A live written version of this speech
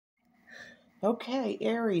Okay,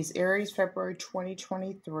 Aries, February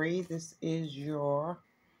 2023. This is your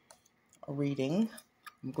reading.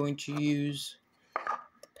 I'm going to use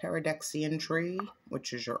Paradoxian Tree,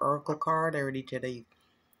 which is your oracle card. I already did a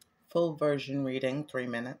full version reading, 3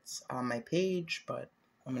 minutes on my page, but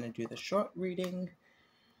I'm going to do the short reading.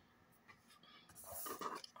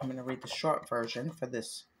 I'm going to read the short version for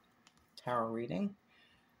this tarot reading.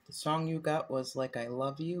 The song you got was Like I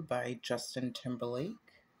Love You by Justin Timberlake.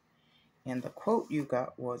 And the quote you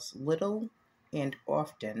got was little and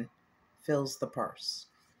often fills the purse.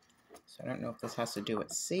 So I don't know if this has to do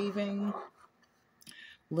with saving.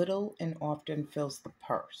 Little and often fills the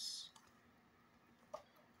purse.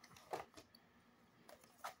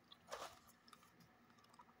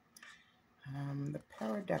 The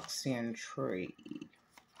Paradoxian Tree.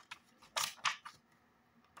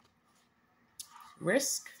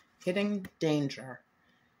 Risk, hidden danger,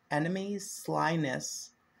 enemies,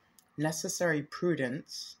 slyness, necessary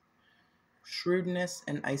prudence, shrewdness,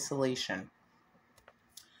 and isolation.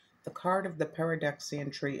 The card of the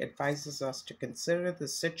Paradoxian Tree advises us to consider the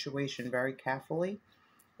situation very carefully,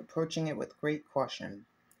 approaching it with great caution.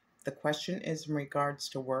 The question is in regards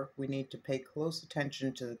to work, we need to pay close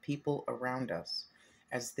attention to the people around us,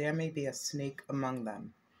 as there may be a snake among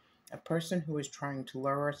them, a person who is trying to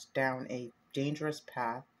lure us down a dangerous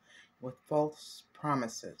path with false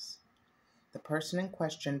promises. The person in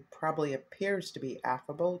question probably appears to be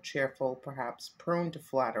affable, cheerful, perhaps prone to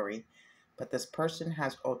flattery, but this person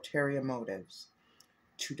has ulterior motives.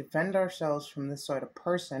 To defend ourselves from this sort of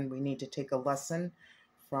person, we need to take a lesson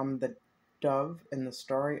from the dove in the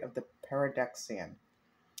story of the Paradoxian.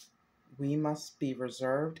 We must be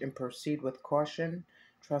reserved and proceed with caution,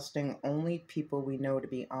 trusting only people we know to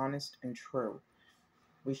be honest and true.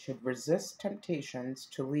 We should resist temptations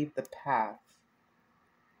to leave the path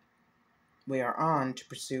we are on to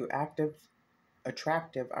pursue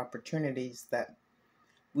attractive opportunities that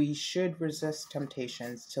we should resist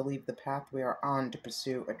temptations to leave the path we are on to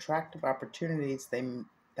pursue attractive opportunities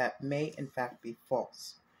that may in fact be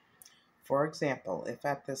false. For example, if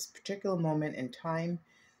at this particular moment in time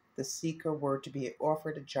the seeker were to be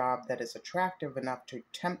offered a job that is attractive enough to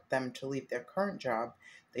tempt them to leave their current job,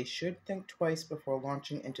 they should think twice before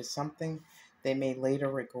launching into something they may later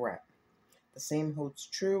regret. The same holds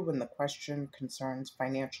true when the question concerns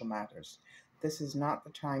financial matters. This is not the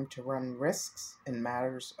time to run risks in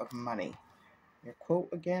matters of money. Your quote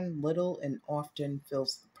again, little and often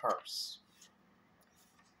fills the purse.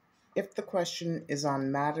 If the question is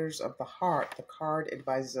on matters of the heart, the card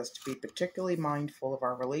advises us to be particularly mindful of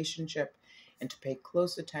our relationship and to pay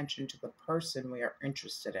close attention to the person we are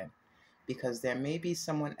interested in, because there may be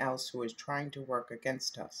someone else who is trying to work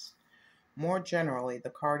against us. More generally, the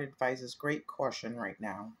card advises great caution right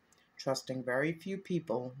now, trusting very few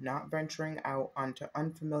people, not venturing out onto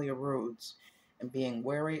unfamiliar roads, and being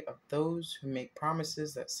wary of those who make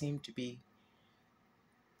promises that seem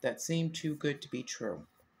too good to be true.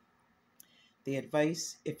 The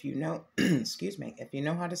advice, if you know, if you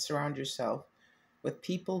know how to surround yourself with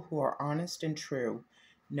people who are honest and true,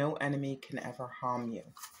 no enemy can ever harm you.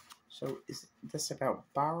 So is this about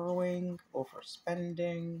borrowing,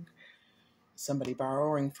 overspending, somebody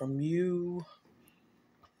borrowing from you,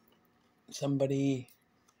 somebody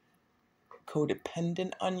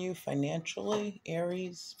codependent on you financially?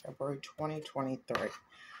 Aries, February 2023.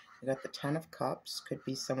 You got the Ten of Cups. Could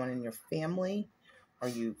be someone in your family. Are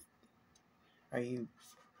you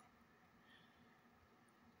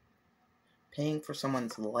paying for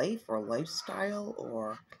someone's life or lifestyle,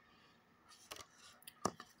 or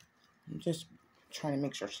I'm just trying to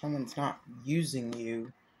make sure someone's not using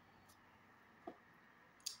you?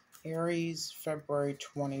 Aries, February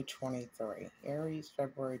 2023. Aries,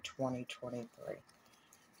 February 2023.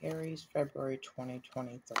 Aries, February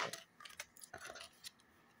 2023.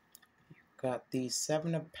 Got the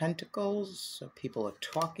Seven of Pentacles, so people are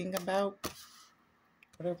talking about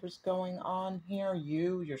whatever's going on here.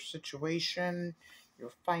 You, your situation,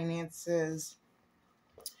 your finances.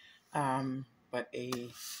 But a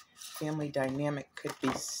family dynamic could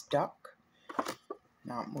be stuck.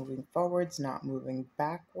 Not moving forwards, not moving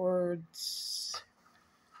backwards.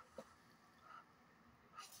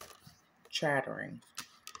 Chattering.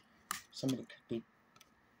 Somebody could be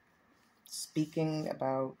speaking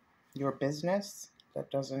about your business that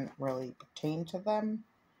doesn't really pertain to them.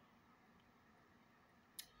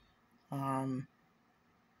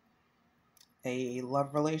 A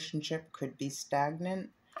love relationship could be stagnant.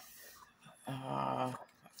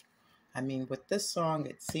 With this song,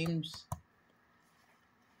 it seems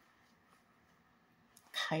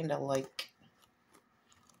kind of like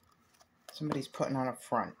somebody's putting on a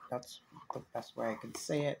front. That's the best way I can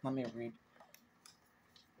say it. Let me read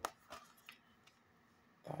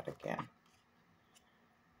that again.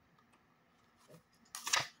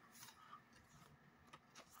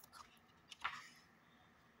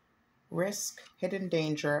 Risk, hidden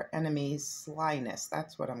danger, enemies, slyness.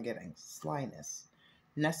 That's what I'm getting. Slyness.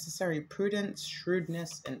 Necessary prudence,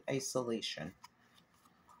 shrewdness, and isolation.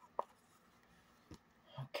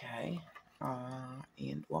 Okay.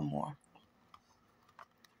 And one more.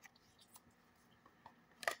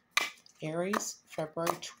 Aries,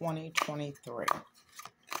 February 2023.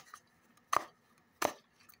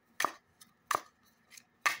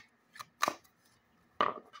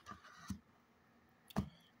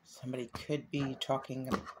 Somebody could be talking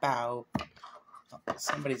about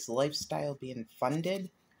somebody's lifestyle being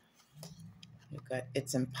funded. You've got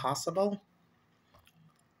it's impossible.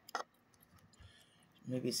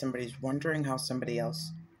 Maybe somebody's wondering how somebody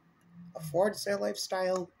else affords their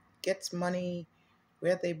lifestyle, gets money,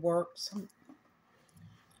 where they work.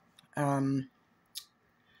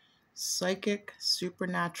 Psychic,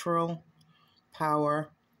 supernatural power,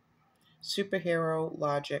 superhero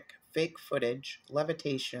logic, fake footage,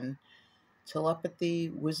 levitation, telepathy,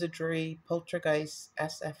 wizardry, poltergeist,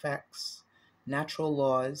 SFX, natural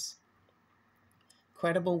laws,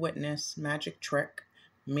 credible witness, magic trick,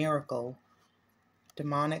 miracle,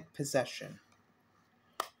 demonic possession.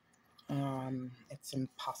 It's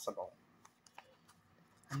impossible.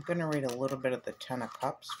 I'm going to read a little bit of the Ten of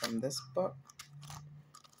Cups from this book.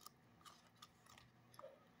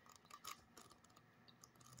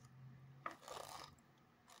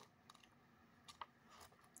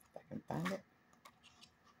 If I can find it.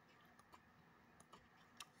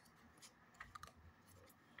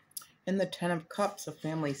 In the Ten of Cups, a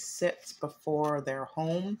family sits before their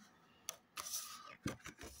home.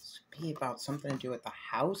 This could be about something to do with the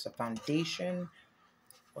house, a foundation,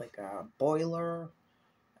 like a boiler,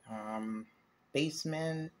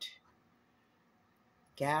 basement,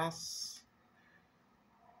 gas.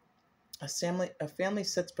 A family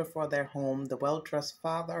sits before their home. The well-dressed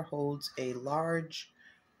father holds a large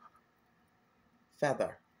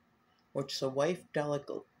feather, which the wife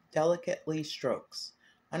delicately strokes.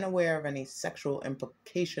 Unaware of any sexual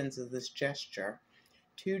implications of this gesture,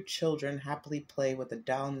 two children happily play with a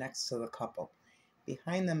doll next to the couple.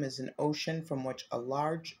 Behind them is an ocean from which a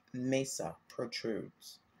large mesa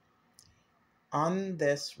protrudes. On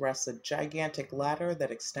this rests a gigantic ladder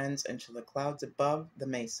that extends into the clouds above the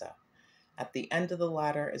mesa. At the end of the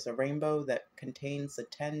ladder is a rainbow that contains the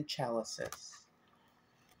 10 chalices.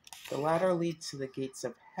 The ladder leads to the gates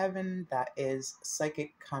of heaven, that is,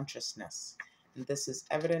 psychic consciousness, and this is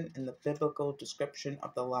evident in the biblical description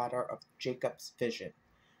of the ladder of Jacob's vision.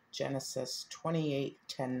 Genesis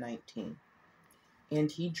 28:10-19. And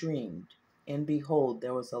he dreamed, and behold,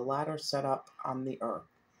 there was a ladder set up on the earth,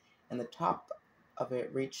 and the top of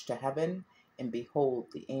it reached to heaven, and behold,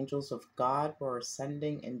 the angels of God were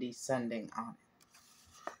ascending and descending on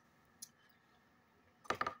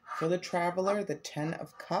it. For the traveler, the Ten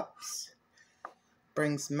of Cups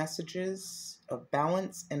brings messages of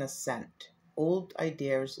balance and ascent. Old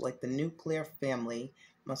ideas like the nuclear family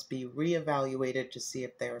must be reevaluated to see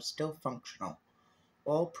if they are still functional.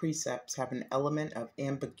 All precepts have an element of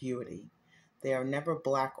ambiguity. They are never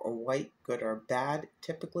black or white, good or bad.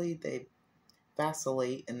 Typically, they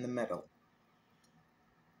vacillate in the middle.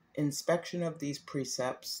 Inspection of these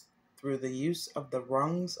precepts through the use of the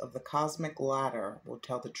rungs of the cosmic ladder will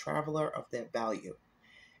tell the traveler of their value,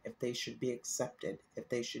 if they should be accepted, if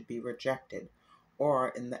they should be rejected, or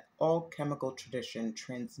in the alchemical tradition,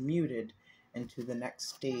 transmuted into the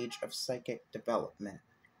next stage of psychic development,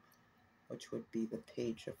 which would be the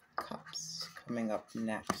Page of Cups coming up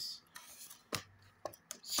next.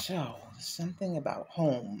 So, something about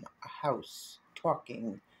home, a house,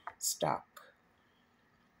 talking, stock.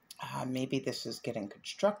 Maybe this is getting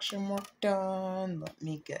construction work done. Let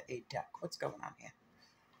me get a deck. What's going on here?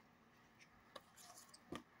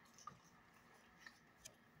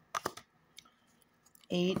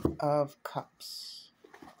 Eight of Cups.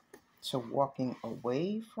 So walking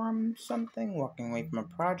away from something, walking away from a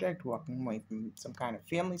project, walking away from some kind of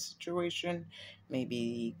family situation,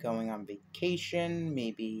 maybe going on vacation,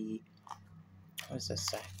 maybe, what does this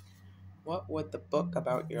say? What would the book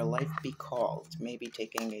about your life be called? Maybe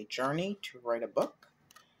taking a journey to write a book.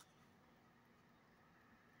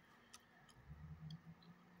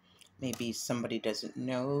 Maybe somebody doesn't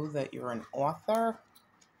know that you're an author.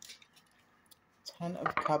 10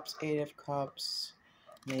 of Cups, 8 of Cups.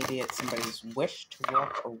 Maybe it's somebody's wish to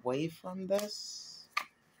walk away from this.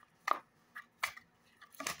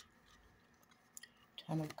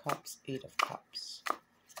 10 of Cups, 8 of Cups.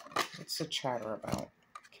 What's the chatter about?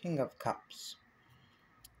 King of Cups.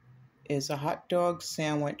 Is a hot dog a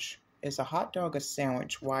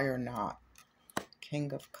sandwich? Why or not?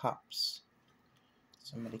 King of Cups.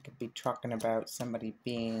 Somebody could be talking about somebody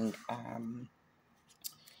being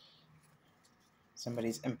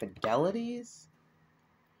somebody's infidelities.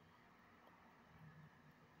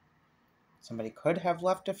 Somebody could have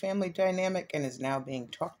left a family dynamic and is now being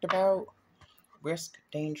talked about. Risk,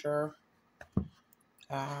 danger.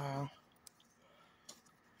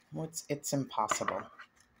 It's impossible?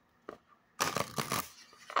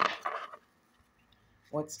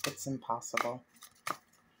 It's impossible?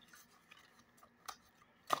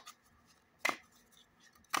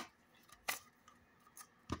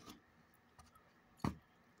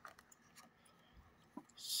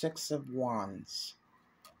 Six of Wands.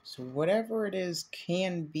 So whatever it is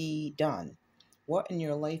can be done. What in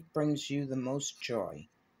your life brings you the most joy?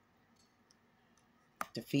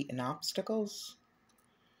 Defeating obstacles.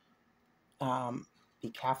 Be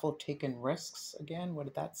careful taking risks. Again, what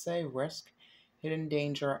did that say? Risk, hidden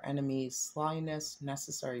danger, enemies, slyness,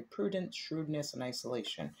 necessary prudence, shrewdness, and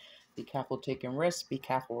isolation. Be careful taking risks. Be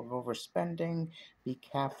careful of overspending. Be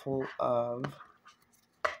careful of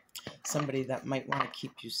somebody that might want to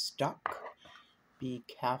keep you stuck. Be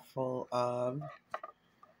careful of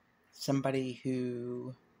somebody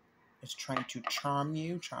who is trying to charm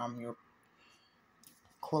your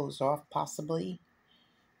clothes off, possibly.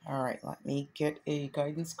 All right, let me get a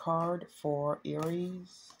guidance card for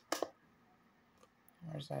Aries.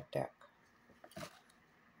 Where's that deck?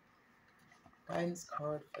 Guidance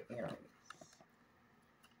card for Aries.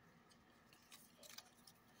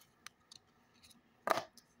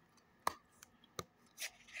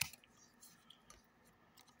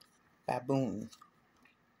 Baboon.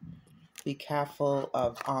 Be careful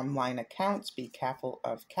of online accounts. Be careful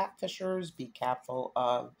of catfishers. Be careful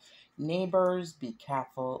of neighbors. Be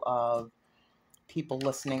careful of people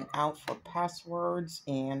listening out for passwords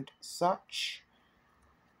and such.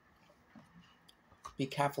 Be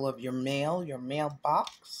careful of your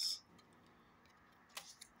mailbox,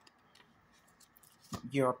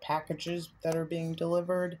 your packages that are being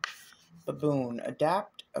delivered. Baboon.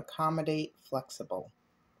 Adapt, accommodate, flexible.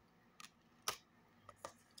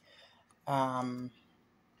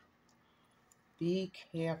 Be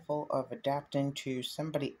careful of adapting to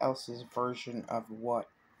somebody else's version of what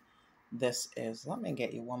this is. Let me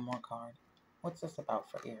get you one more card. What's this about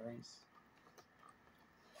for Aries?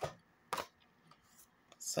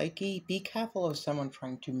 Psyche. Be careful of someone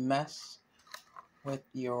trying to mess with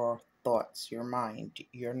your thoughts, your mind,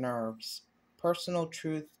 your nerves. Personal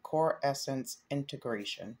truth, core essence,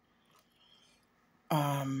 integration.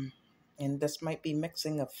 And this might be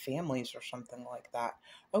mixing of families or something like that.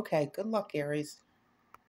 Okay, good luck, Aries.